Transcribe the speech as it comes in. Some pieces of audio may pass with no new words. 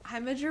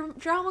I'm a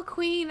drama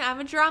queen. I'm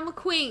a drama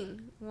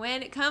queen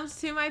when it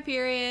comes to my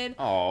period.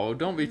 Oh,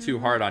 don't be too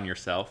hard on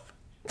yourself.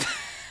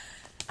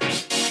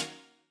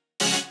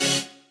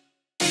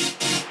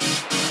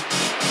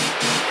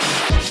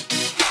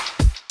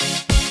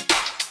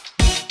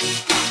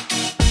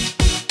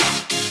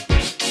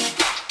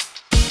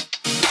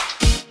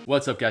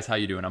 What's up, guys? How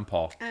you doing? I'm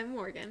Paul. I'm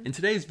Morgan. In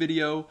today's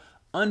video,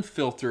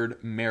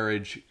 unfiltered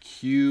marriage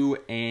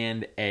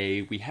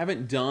Q&A. We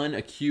haven't done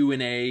a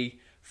Q&A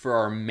for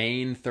our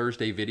main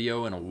Thursday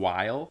video in a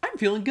while. I'm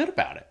feeling good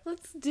about it.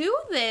 Let's do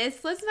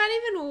this. Let's not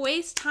even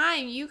waste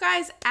time. You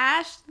guys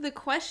asked the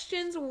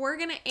questions. We're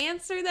going to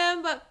answer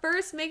them. But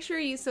first, make sure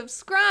you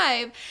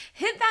subscribe.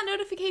 Hit that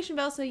notification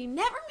bell so you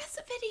never miss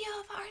a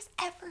video of ours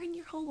ever in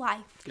your whole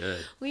life.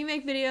 Good. We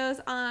make videos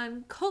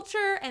on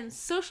culture and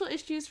social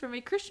issues from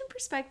a Christian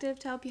perspective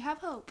to help you have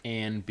hope.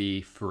 And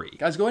be free.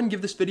 Guys, go ahead and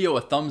give this video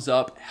a thumbs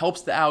up.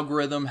 Helps the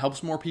algorithm,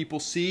 helps more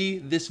people see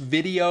this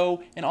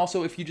video. And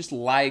also, if you just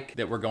like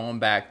that we're going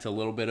back to a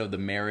little bit of the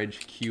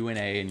marriage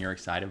Q&A and you're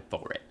excited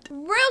for it.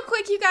 Real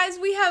quick, you guys,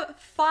 we have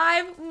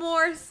 5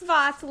 more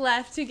spots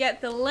left to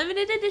get the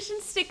limited edition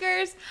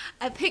stickers,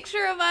 a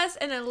picture of us,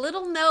 and a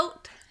little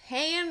note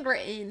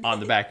handwritten On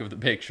the back of the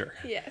picture.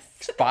 Yes.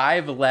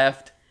 5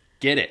 left.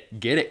 Get it.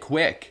 Get it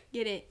quick.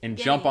 Get it. And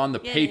Get jump it, on the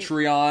get it.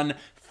 Patreon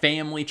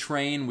family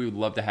train. We would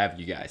love to have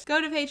you guys. Go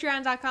to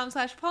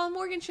patreon.com/Paul and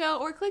Morgan Show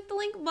or click the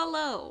link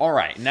below. All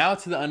right, now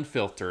to the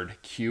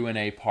unfiltered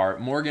Q&A part.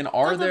 Morgan,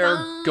 are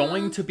there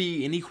going to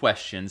be any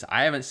questions?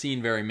 I haven't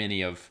seen very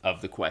many of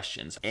the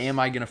questions. Am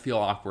I going to feel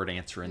awkward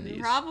answering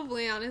these?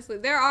 Probably, honestly.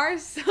 There are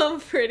some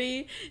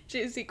pretty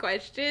juicy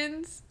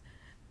questions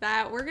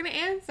that we're going to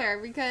answer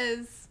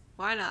because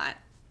why not?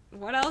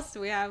 What else do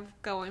we have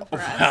going for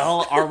us?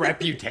 Well, our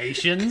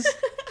reputations,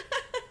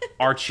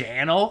 our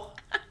channel.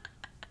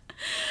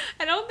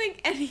 I don't think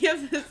any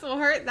of this will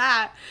hurt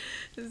that.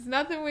 There's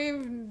nothing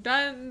we've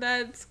done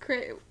that's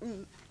crazy.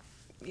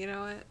 You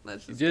know what?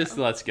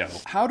 Let's go.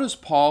 How does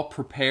Paul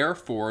prepare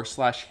for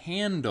 /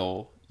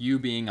 handle you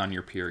being on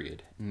your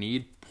period?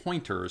 Need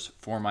pointers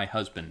for my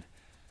husband.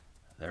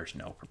 There's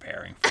no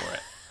preparing for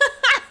it.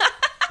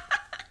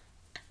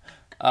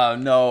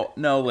 No,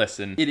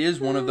 listen. It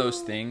is one of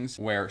those things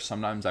where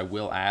sometimes I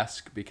will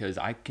ask because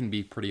I can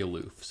be pretty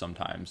aloof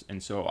sometimes.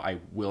 And so I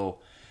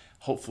will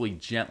hopefully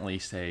gently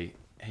say,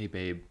 hey,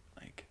 babe,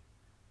 like,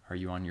 are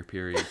you on your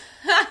period?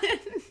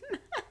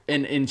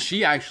 And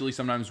she actually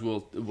sometimes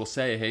will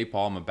say, hey,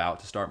 Paul, I'm about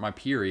to start my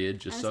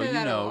period, just so you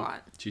know.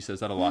 She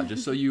says that a lot,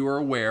 just so you are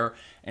aware.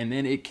 And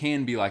then it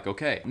can be like,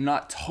 okay, I'm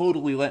not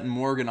totally letting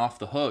Morgan off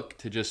the hook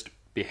to just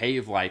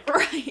behave like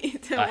a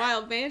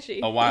wild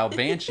banshee. A wild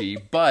banshee,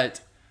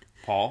 but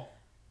Paul,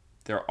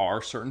 there are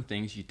certain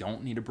things you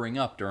don't need to bring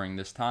up during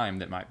this time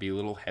that might be a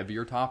little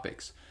heavier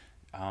topics.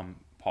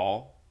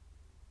 Paul,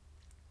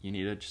 you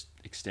need to just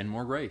extend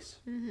more grace.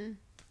 Mm-hmm.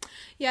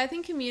 Yeah, I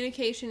think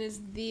communication is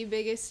the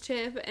biggest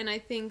tip. And I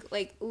think,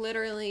 like,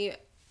 literally,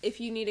 if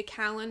you need a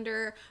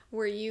calendar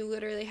where you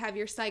literally have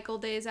your cycle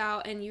days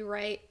out and you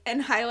write and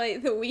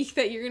highlight the week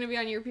that you're going to be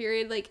on your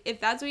period, like,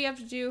 if that's what you have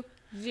to do,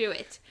 do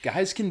it.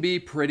 Guys can be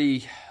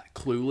pretty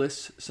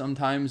clueless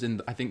sometimes.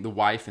 And I think the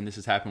wife, and this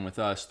has happened with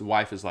us, the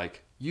wife is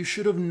like, you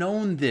should have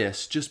known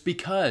this just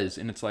because.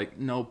 And it's like,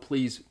 no,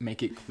 please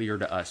make it clear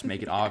to us.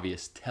 Make it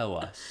obvious. Tell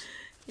us.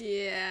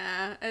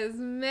 Yeah, as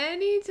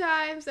many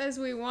times as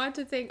we want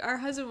to think our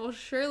husband will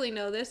surely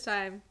know this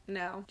time,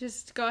 no.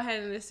 Just go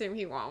ahead and assume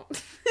he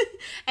won't.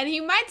 And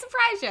he might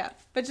surprise you,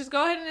 but just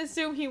go ahead and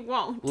assume he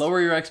won't. Lower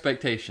your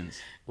expectations.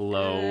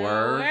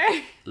 Lower.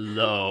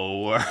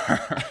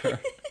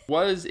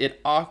 Was it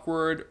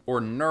awkward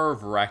or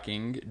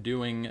nerve-wracking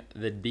doing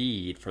the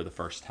deed for the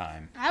first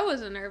time? I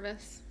wasn't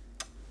nervous.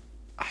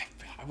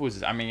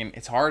 I mean,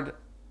 it's hard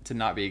to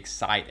not be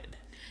excited.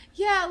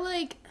 Yeah,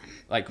 like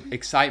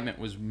excitement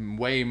was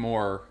way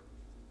more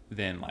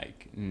than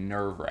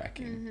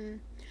nerve-wracking. Mm-hmm.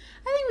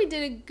 I think we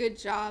did a good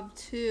job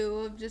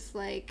too of just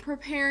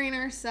preparing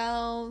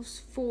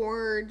ourselves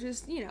for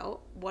just,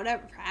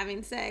 whatever,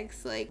 having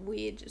sex.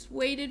 We had just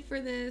waited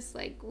for this,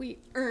 we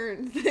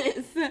earned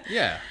this.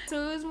 Yeah.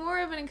 So it was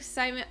more of an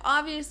excitement.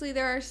 Obviously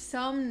there are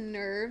some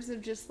nerves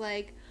of just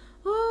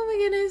oh my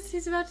goodness,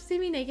 he's about to see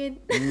me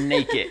naked.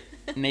 Naked.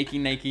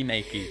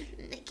 Naked.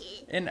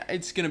 And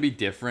it's going to be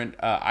different.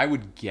 I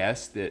would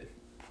guess that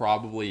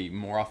probably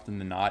more often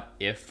than not,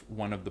 if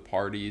one of the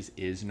parties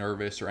is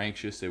nervous or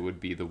anxious, it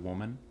would be the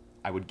woman,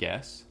 I would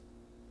guess.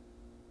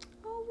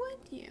 Oh,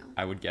 would you?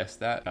 I would guess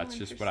that. That's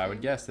just what I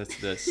would guess. That's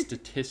the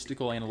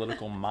statistical,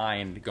 analytical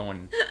mind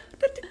going,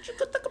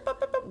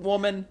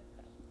 woman,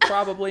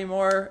 probably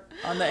more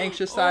on the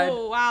anxious side.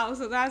 Oh, wow.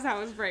 So that's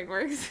how his brain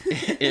works.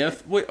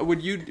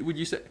 Would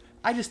you say...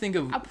 I just think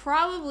of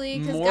probably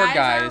because more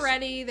guys are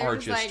ready. They're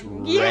just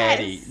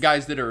ready. Yes!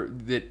 Guys that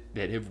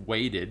have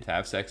waited to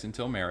have sex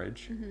until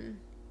marriage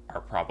are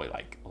probably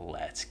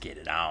let's get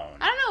it on.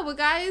 I don't know, but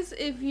guys,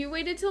 if you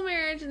waited till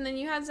marriage and then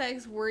you had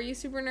sex, were you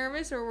super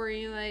nervous or were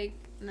you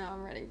no,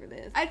 I'm ready for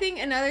this? I think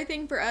another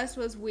thing for us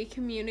was we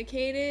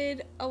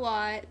communicated a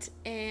lot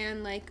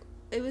and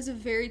it was a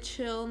very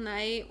chill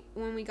night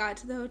when we got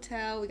to the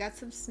hotel. We got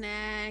some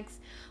snacks.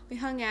 We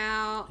hung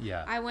out.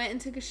 Yeah. I went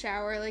and took a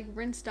shower, like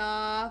rinsed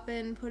off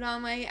and put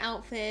on my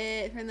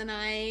outfit for the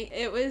night.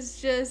 It was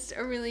just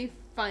a really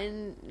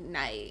fun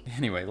night.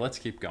 Anyway, let's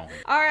keep going.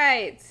 All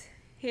right.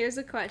 Here's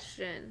a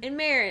question. In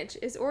marriage,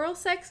 is oral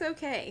sex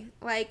okay?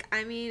 Like,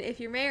 I mean,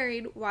 if you're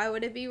married, why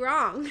would it be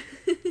wrong?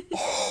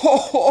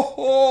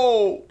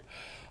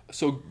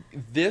 So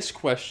this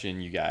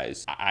question, you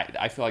guys,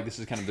 I feel like this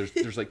is kind of,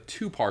 there's like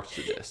two parts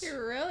to this.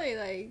 You're really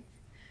like...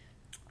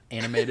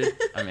 Animated?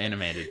 I'm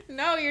animated.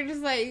 No, you're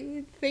just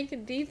like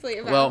thinking deeply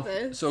about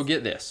this. Well, so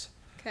get this.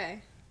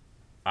 Okay.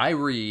 I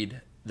read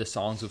the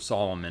Songs of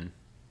Solomon,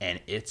 and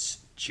it's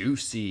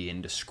juicy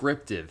and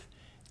descriptive.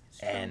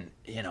 And,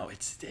 you know,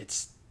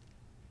 it's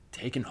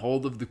taking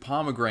hold of the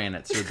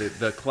pomegranates or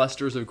the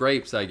clusters of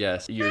grapes, I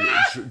guess. You're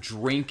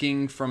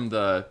drinking from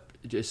the,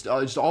 just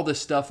all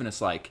this stuff, and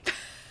it's like,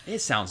 it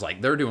sounds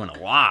like they're doing a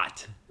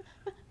lot.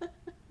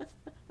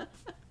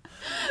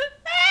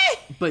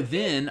 But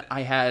then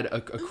I had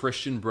a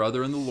Christian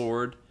brother in the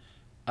Lord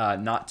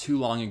not too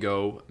long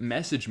ago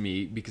message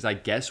me because I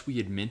guess we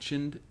had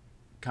mentioned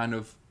kind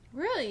of...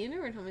 Really? You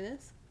never told me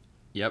this.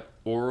 Yep,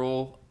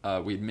 oral.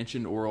 We had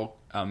mentioned oral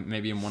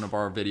maybe in one of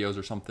our videos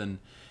or something.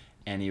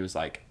 And he was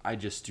like, I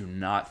just do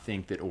not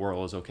think that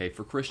oral is okay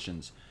for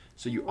Christians.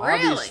 So you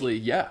obviously,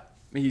 yeah,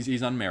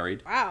 he's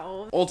unmarried.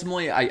 Wow.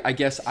 Ultimately, I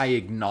guess I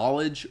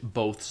acknowledge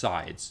both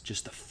sides.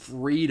 Just the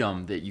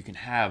freedom that you can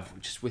have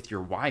just with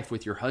your wife,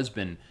 with your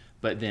husband.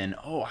 But then,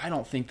 I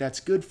don't think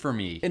that's good for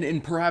me.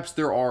 And perhaps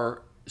there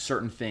are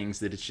certain things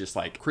that it's just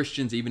like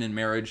Christians, even in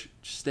marriage,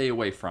 just stay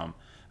away from.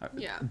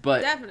 Yeah,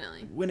 but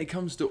definitely. When it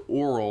comes to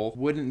oral,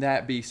 wouldn't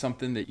that be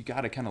something that you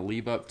got to kind of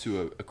leave up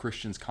to a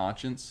Christian's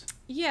conscience?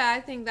 Yeah,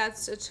 I think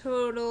that's a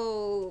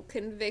total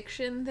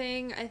conviction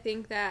thing. I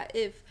think that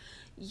if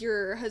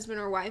your husband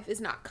or wife is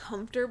not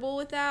comfortable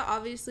with that,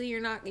 obviously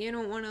you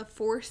don't want to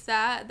force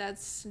that.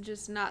 That's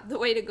just not the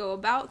way to go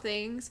about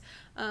things.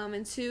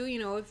 And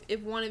two,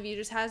 if one of you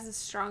just has this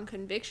strong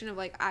conviction of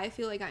like, I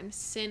feel like I'm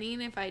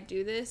sinning if I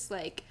do this,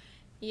 like,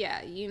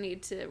 yeah, you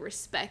need to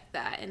respect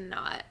that and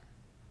not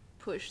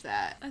push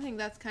that. I think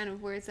that's kind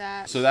of where it's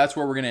at. So that's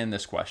where we're going to end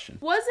this question.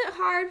 Was it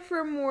hard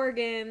for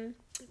Morgan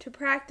to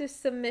practice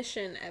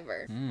submission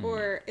ever?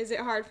 Or is it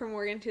hard for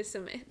Morgan to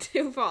submit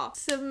to Paul?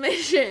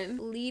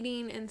 Submission,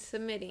 leading and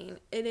submitting.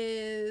 It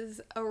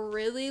is a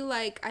really,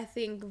 I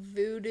think,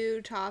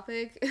 voodoo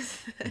topic.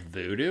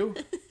 Voodoo?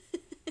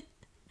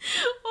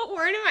 What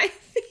word am I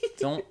thinking?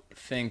 Don't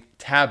think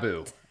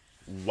taboo.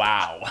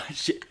 Wow.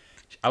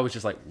 I was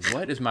just like,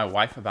 what is my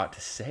wife about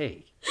to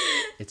say?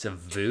 It's a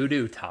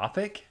voodoo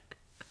topic?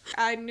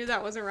 I knew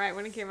that wasn't right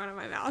when it came out of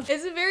my mouth.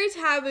 It's a very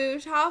taboo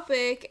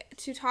topic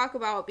to talk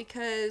about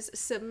because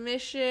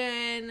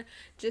submission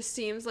just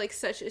seems like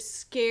such a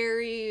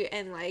scary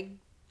and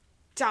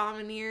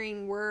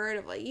domineering word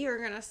of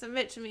you're gonna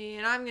submit to me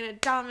and I'm gonna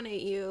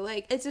dominate you.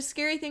 It's a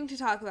scary thing to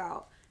talk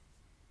about.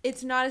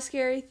 It's not a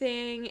scary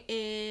thing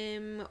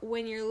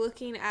when you're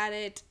looking at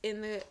it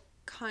in the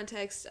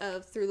context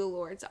of through the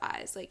Lord's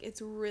eyes.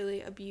 It's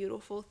really a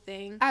beautiful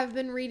thing. I've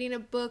been reading a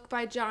book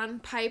by John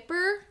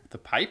Piper. The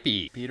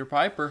Pipey. Peter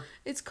Piper.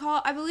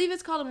 I believe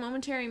it's called A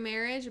Momentary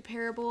Marriage, a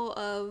parable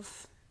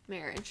of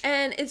marriage.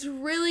 And it's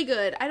really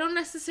good. I don't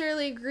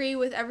necessarily agree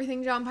with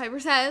everything John Piper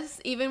says,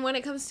 even when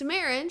it comes to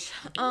marriage.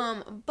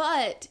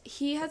 But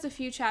he has a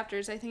few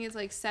chapters, I think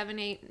it's 7,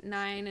 8,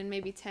 9, and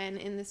maybe 10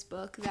 in this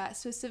book that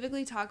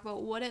specifically talk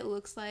about what it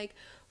looks like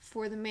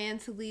for the man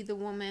to lead the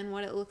woman,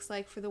 what it looks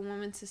like for the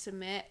woman to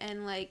submit,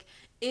 and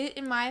it,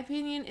 in my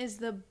opinion, is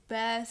the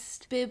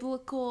best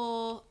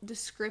biblical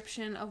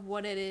description of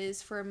what it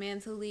is for a man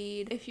to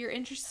lead. If you're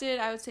interested,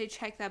 I would say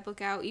check that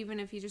book out. Even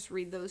if you just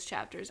read those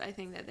chapters, I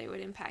think that they would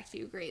impact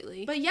you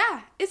greatly. But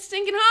yeah, it's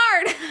stinking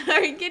hard.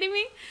 Are you kidding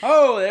me?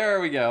 Oh, there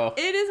we go.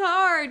 It is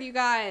hard, you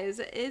guys.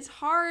 It's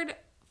hard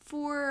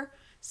for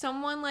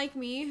someone like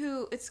me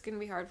who, it's going to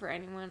be hard for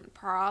anyone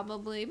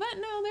probably, but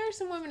no, there are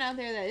some women out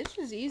there that it's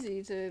just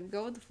easy to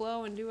go with the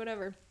flow and do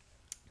whatever.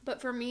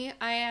 But for me,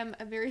 I am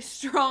a very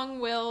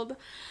strong-willed,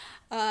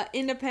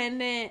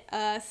 independent,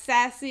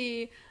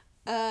 sassy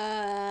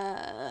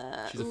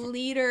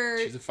leader.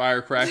 She's a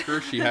firecracker.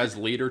 She has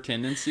leader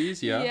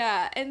tendencies, yeah.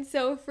 Yeah, and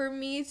so for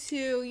me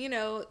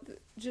to,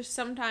 just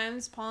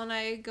sometimes Paul and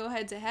I go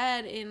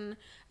head-to-head in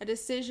a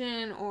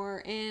decision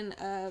or in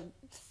a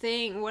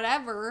thing,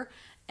 whatever,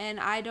 and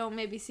I don't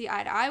maybe see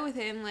eye to eye with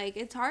him,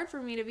 it's hard for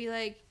me to be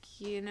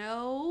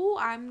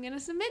I'm gonna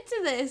submit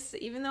to this,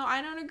 even though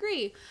I don't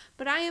agree.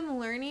 But I am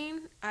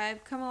learning.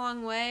 I've come a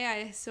long way.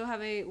 I still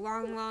have a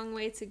long, long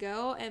way to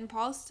go, and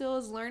Paul still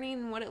is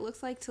learning what it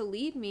looks like to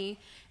lead me,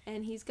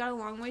 and he's got a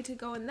long way to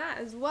go in that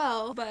as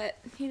well, but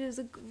he does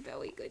a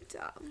very good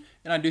job.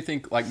 And I do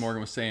think, like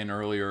Morgan was saying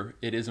earlier,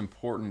 it is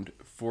important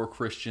for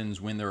Christians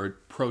when they're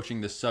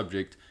approaching this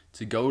subject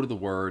to go to the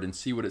Word and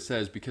see what it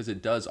says, because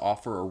it does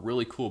offer a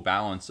really cool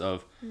balance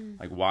of,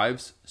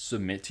 wives,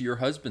 submit to your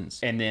husbands.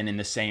 And then in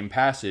the same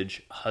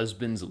passage,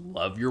 husbands,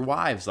 love your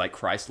wives like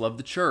Christ loved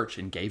the church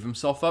and gave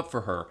himself up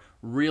for her.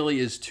 really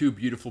is two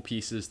beautiful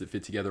pieces that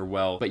fit together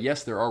well. But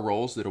yes, there are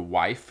roles that a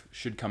wife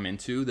should come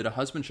into, that a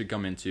husband should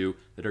come into,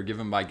 that are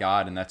given by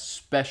God, and that's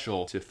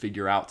special to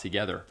figure out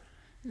together.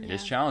 It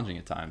is challenging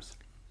at times.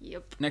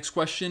 Yep. Next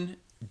question,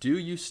 do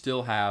you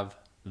still have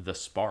the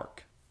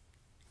spark?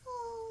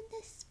 Oh,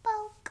 the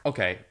spark.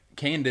 Okay,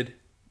 candid.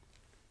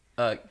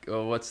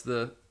 What's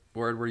the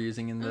word we're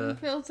using in the...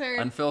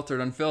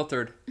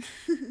 Unfiltered.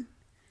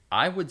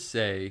 I would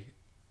say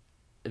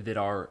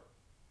that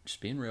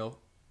just being real,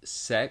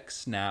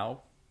 sex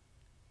now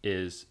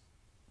is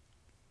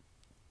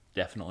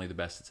definitely the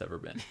best it's ever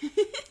been.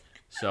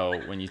 So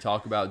when you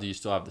talk about do you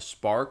still have the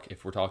spark,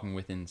 if we're talking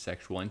within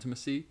sexual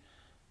intimacy,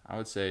 I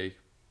would say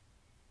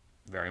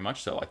very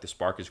much so. Like the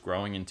spark is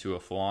growing into a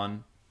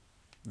full-on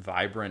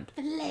vibrant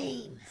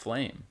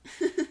flame.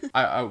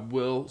 I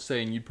will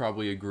say, and you'd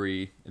probably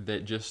agree,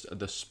 that just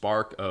the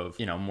spark of,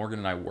 Morgan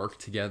and I work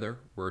together.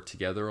 We're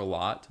together a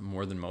lot,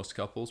 more than most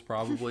couples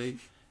probably.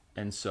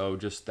 And so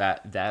just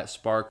that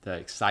spark, the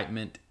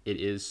excitement, it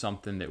is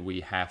something that we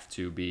have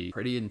to be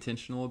pretty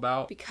intentional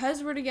about.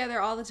 Because we're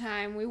together all the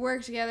time, we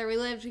work together, we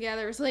live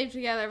together, we sleep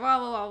together, blah,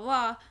 blah, blah,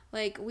 blah.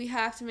 Like, we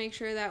have to make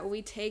sure that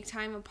we take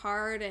time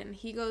apart, and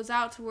he goes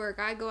out to work,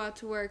 I go out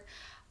to work.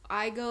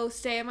 I go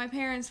stay at my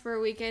parents for a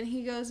weekend,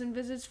 he goes and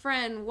visits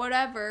friend,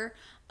 whatever.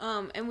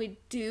 And we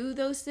do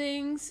those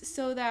things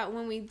so that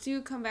when we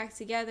do come back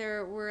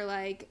together, we're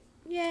like,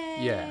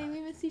 yay,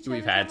 we miss each other.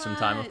 We've had some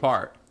time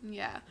apart.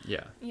 Yeah.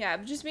 Yeah.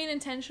 Just being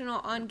intentional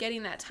on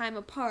getting that time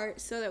apart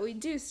so that we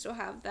do still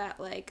have that,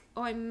 like,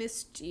 oh, I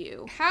missed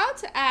you. How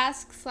to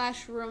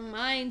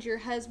ask/remind your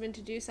husband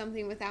to do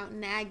something without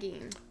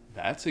nagging.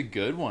 That's a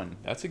good one.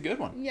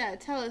 Yeah,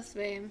 tell us,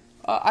 babe.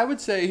 I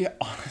would say,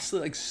 honestly,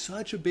 like,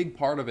 such a big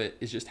part of it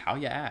is just how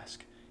you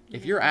ask.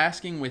 If you're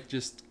asking with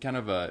just kind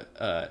of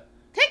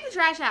take the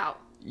trash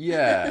out.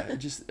 Yeah,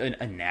 just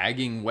a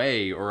nagging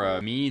way or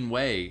a mean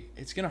way,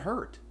 it's gonna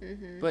hurt.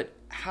 But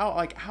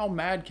how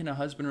mad can a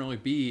husband really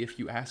be if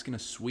you ask in a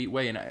sweet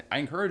way? And I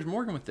encourage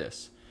Morgan with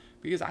this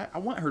because I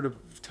want her to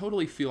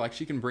totally feel like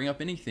she can bring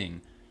up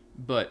anything,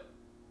 but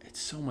it's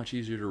so much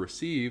easier to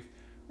receive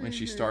when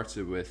she starts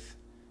it with,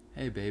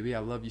 hey baby, I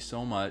love you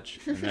so much.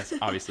 And that's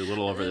obviously a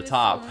little over the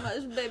top. So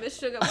much, baby,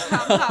 sugar,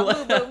 pop, pop,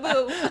 boo, boo,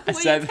 boo.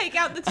 Will you take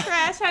out the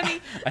trash,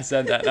 honey? I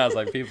said that and I was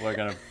like, people are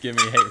gonna give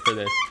me hate for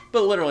this.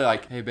 But literally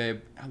like, hey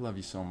babe, I love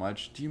you so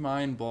much. Do you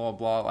mind? Blah,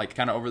 blah, like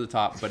kind of over the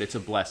top, but it's a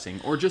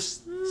blessing. Or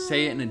just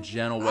say it in a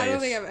gentle way. I don't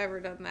think I've ever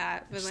done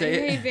that. But like,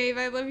 hey babe,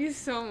 I love you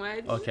so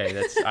much.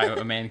 Okay,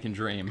 a man can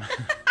dream.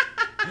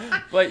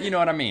 But you know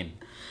what I mean.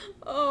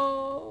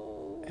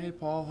 Oh. Hey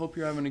Paul, hope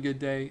you're having a good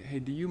day. Hey,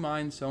 do you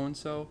mind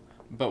so-and-so?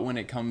 But when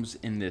it comes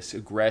in this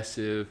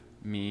aggressive,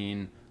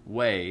 mean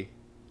way,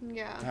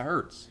 that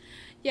hurts.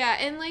 Yeah,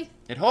 and like...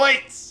 It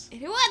hoits!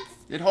 It hoits!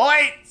 It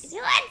hoits! It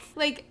hoits!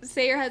 Like,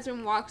 say your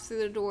husband walks through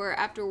the door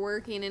after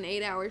working an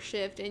 8-hour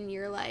shift and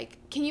you're like,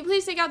 can you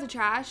please take out the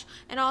trash?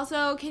 And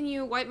also, can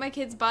you wipe my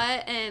kid's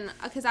butt? And,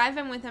 because I've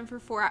been with him for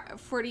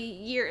 40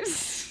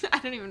 years. I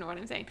don't even know what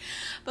I'm saying.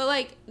 But,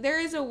 like, there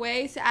is a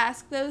way to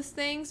ask those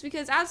things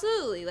because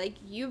absolutely, like,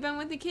 you've been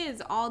with the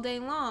kids all day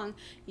long.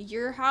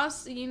 Your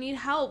house, you need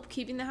help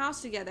keeping the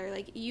house together.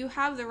 Like, you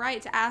have the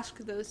right to ask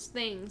those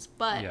things,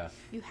 but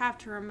you have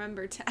to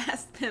remember to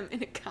ask them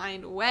in a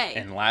kind way.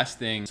 And last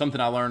thing,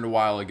 something I learned a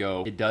while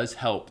ago, it does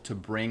help to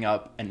bring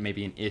up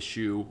maybe an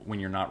issue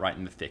when you're not right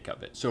in the thick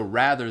of it. So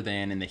rather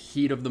than in the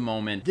heat of the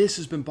moment, this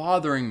has been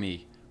bothering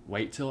me,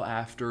 wait till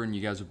after and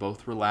you guys are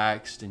both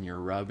relaxed and you're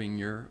rubbing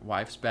your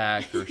wife's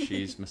back or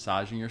she's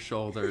massaging your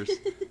shoulders.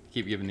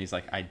 Keep giving these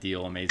like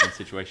ideal, amazing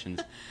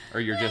situations.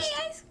 Or you're just...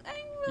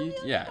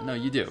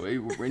 you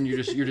do. When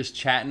you're just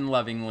chatting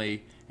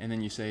lovingly and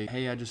then you say,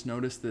 hey, I just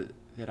noticed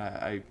that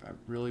I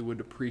really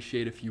would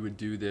appreciate if you would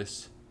do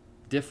this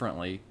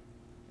differently.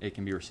 It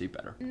can be received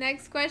better.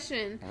 Next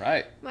question. All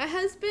right. My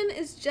husband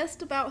is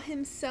just about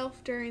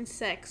himself during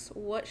sex.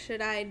 What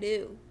should I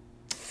do?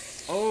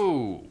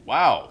 Oh,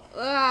 wow.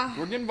 Ugh.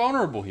 We're getting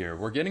vulnerable here.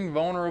 We're getting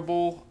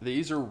vulnerable.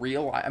 These are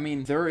real. I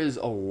mean, there is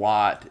a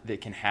lot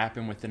that can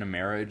happen within a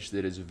marriage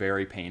that is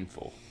very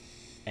painful.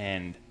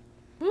 And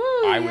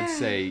I would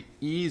say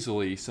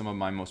easily some of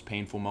my most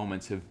painful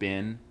moments have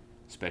been,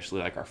 especially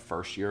like our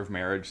first year of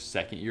marriage,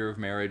 second year of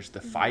marriage,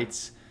 the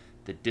fights,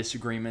 the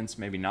disagreements,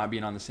 maybe not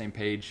being on the same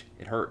page,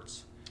 it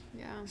hurts.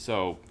 Yeah.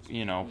 So,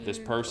 this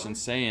person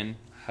saying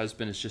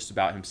husband is just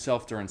about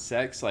himself during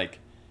sex, like,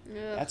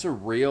 that's a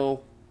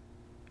real,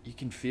 you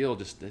can feel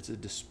just, it's a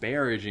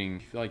disparaging, you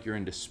feel like you're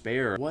in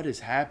despair. What is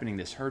happening?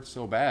 This hurts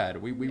so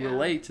bad. We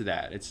relate to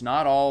that. It's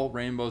not all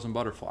rainbows and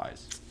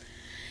butterflies.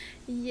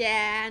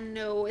 Yeah,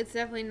 no, it's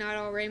definitely not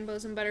all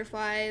rainbows and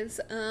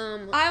butterflies.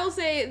 I will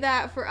say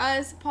that for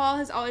us, Paul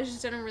has always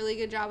just done a really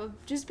good job of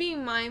just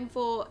being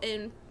mindful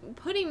and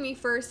putting me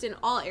first in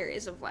all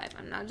areas of life.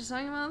 I'm not just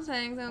talking about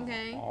sex,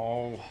 okay?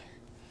 Oh.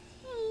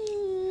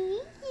 He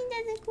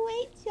does a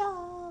great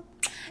job.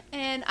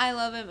 And I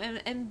love him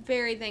and am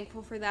very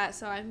thankful for that.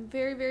 So I'm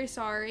very, very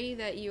sorry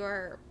that you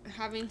are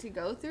having to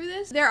go through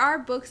this. There are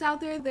books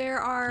out there. There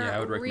Yeah, I are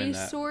would recommend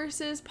that.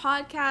 resources,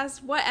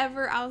 podcasts,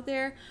 whatever out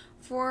there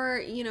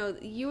for,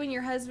 you and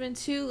your husband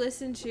to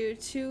listen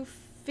to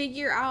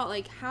figure out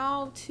like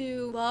how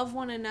to love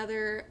one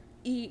another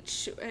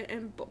each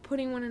and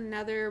putting one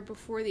another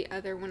before the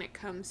other when it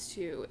comes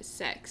to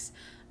sex.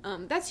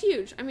 That's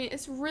huge. I mean,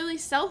 it's really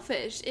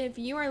selfish if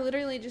you are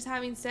literally just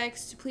having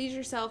sex to please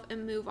yourself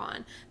and move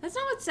on. That's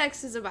not what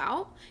sex is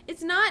about.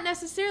 It's not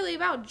necessarily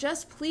about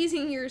just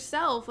pleasing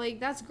yourself.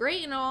 Like, that's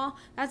great and all.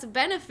 That's a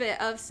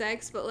benefit of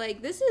sex. But,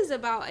 like, this is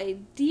about a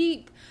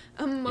deep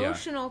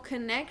emotional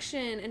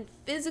connection and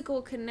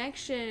physical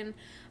connection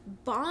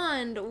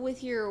bond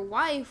with your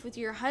wife, with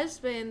your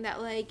husband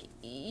that, like,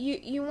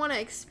 you want to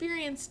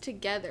experience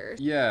together.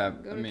 Yeah.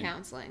 Go to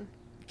counseling.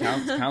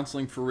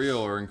 Counseling for real,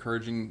 or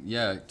encouraging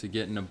to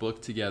get in a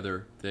book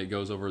together that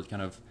goes over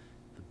kind of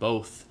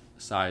both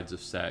sides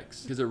of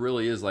sex, because it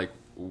really is like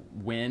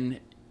when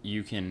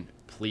you can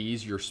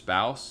please your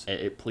spouse,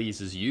 it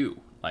pleases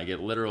you. Like, it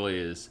literally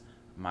is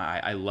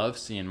I love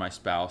seeing my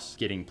spouse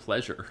getting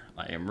pleasure.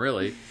 I am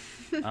really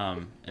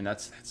and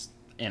that's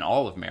in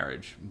all of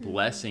marriage.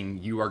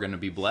 Blessing, you are going to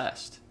be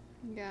blessed.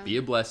 Be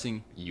a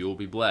blessing, you will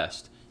be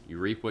blessed. You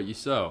reap what you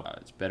sow.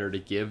 It's better to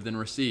give than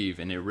receive,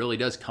 and it really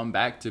does come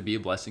back to be a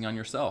blessing on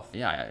yourself.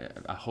 Yeah,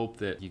 I hope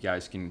that you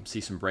guys can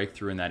see some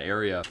breakthrough in that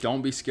area.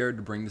 Don't be scared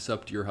to bring this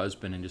up to your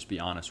husband and just be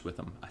honest with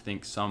him. I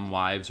think some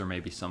wives or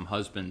maybe some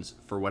husbands,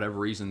 for whatever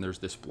reason, there's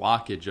this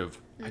blockage of,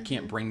 I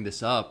can't bring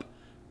this up.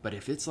 But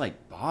if it's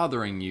like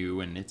bothering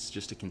you and it's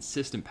just a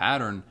consistent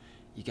pattern,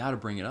 you got to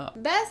bring it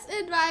up. Best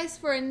advice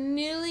for a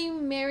newly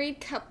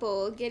married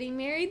couple getting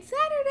married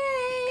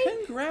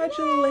Saturday.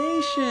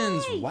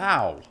 Congratulations. Yay!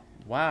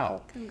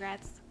 Wow.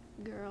 Congrats,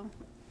 girl.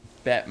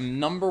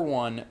 Number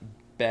one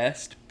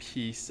best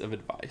piece of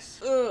advice.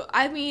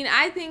 I mean,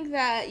 I think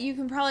that you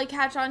can probably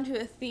catch on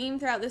to a theme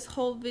throughout this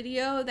whole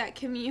video that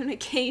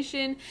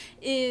communication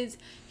is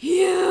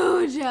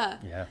huge.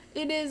 Yeah.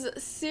 It is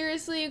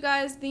seriously, you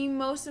guys, the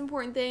most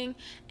important thing.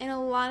 And a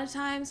lot of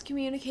times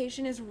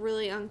communication is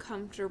really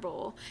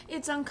uncomfortable.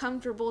 It's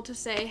uncomfortable to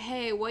say,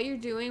 hey, what you're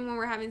doing when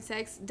we're having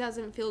sex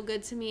doesn't feel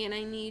good to me and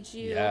I need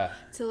you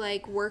to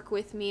like work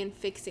with me in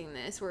fixing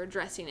this or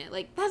addressing it.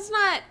 Like, that's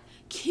not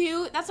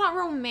cute, that's not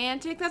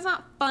romantic, that's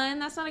not fun,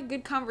 that's not a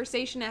good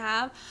conversation to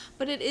have,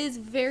 but it is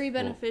very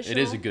beneficial. Well,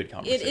 it is a good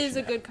conversation. It is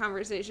a good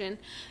conversation.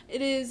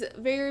 It is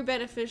very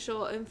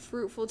beneficial and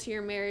fruitful to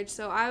your marriage.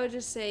 So I would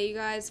just say, you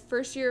guys,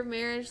 first year of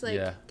marriage,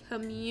 like,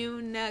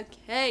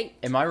 communicate.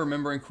 Am I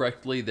remembering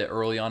correctly that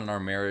early on in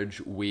our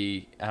marriage,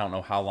 I don't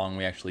know how long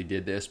we actually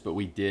did this, but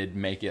we did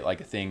make it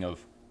like a thing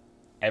of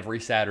every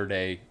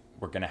Saturday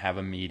we're going to have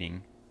a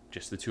meeting,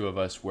 just the two of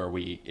us, where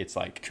it's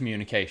like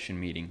communication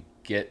meeting.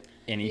 Get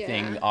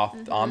anything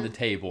on the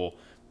table,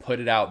 put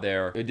it out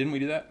there. Didn't we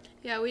do that?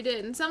 Yeah, we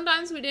did. And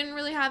sometimes we didn't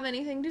really have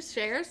anything to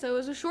share, so it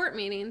was a short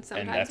meeting.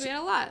 Sometimes we had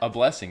a lot. A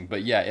blessing.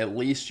 But yeah, at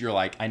least you're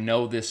like, I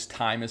know this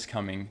time is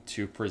coming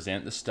to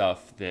present the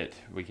stuff that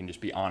we can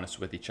just be honest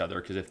with each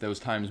other. Because if those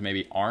times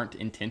maybe aren't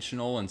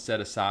intentional and set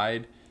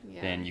aside,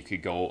 then you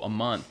could go a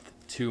month,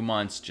 2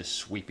 months just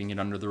sweeping it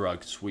under the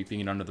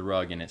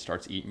rug, and it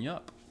starts eating you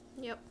up.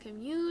 Yep,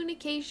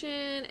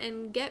 communication,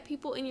 and get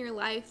people in your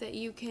life that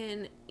you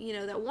can,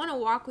 that want to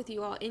walk with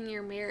you all in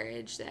your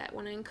marriage, that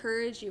want to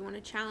encourage you, want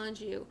to challenge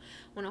you,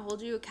 want to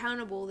hold you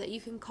accountable, that you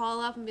can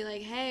call up and be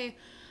like, hey,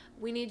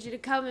 we need you to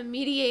come and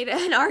mediate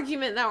an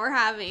argument that we're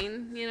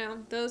having.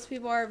 Those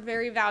people are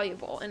very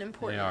valuable and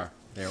important. They are.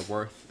 They're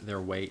worth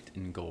their weight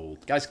in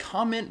gold. Guys,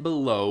 comment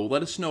below.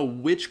 Let us know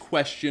which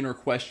question or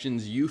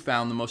questions you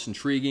found the most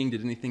intriguing.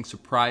 Did anything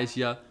surprise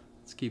you?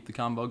 Let's keep the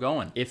combo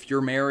going. If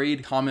you're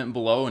married, comment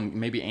below and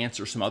maybe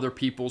answer some other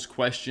people's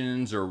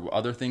questions or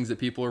other things that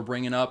people are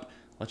bringing up.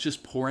 Let's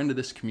just pour into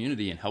this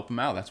community and help them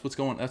out. That's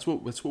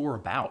what we're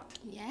about.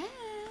 Yeah.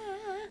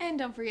 And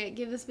don't forget,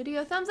 give this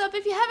video a thumbs up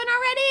if you haven't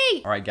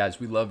already. All right,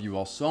 guys, we love you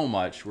all so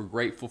much. We're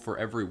grateful for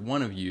every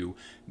one of you.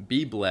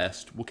 Be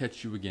blessed. We'll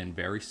catch you again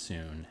very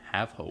soon.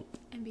 Have hope.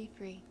 And be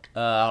free.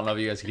 I don't know if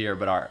you guys could hear,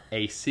 but our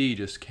AC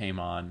just came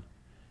on.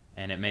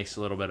 And it makes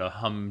a little bit of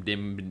hum,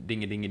 ding a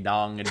ding a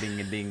dong, a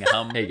ding a ding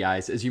hum. Hey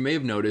guys, as you may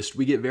have noticed,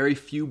 we get very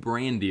few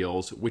brand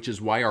deals, which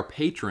is why our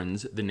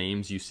patrons, the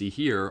names you see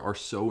here, are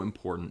so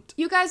important.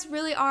 You guys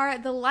really are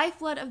the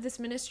lifeblood of this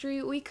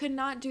ministry. We could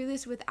not do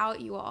this without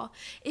you all.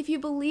 If you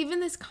believe in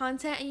this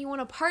content and you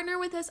want to partner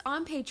with us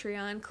on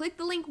Patreon, click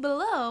the link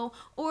below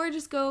or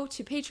just go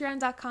to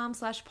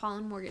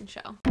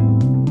patreon.com/PaulandMorganShow.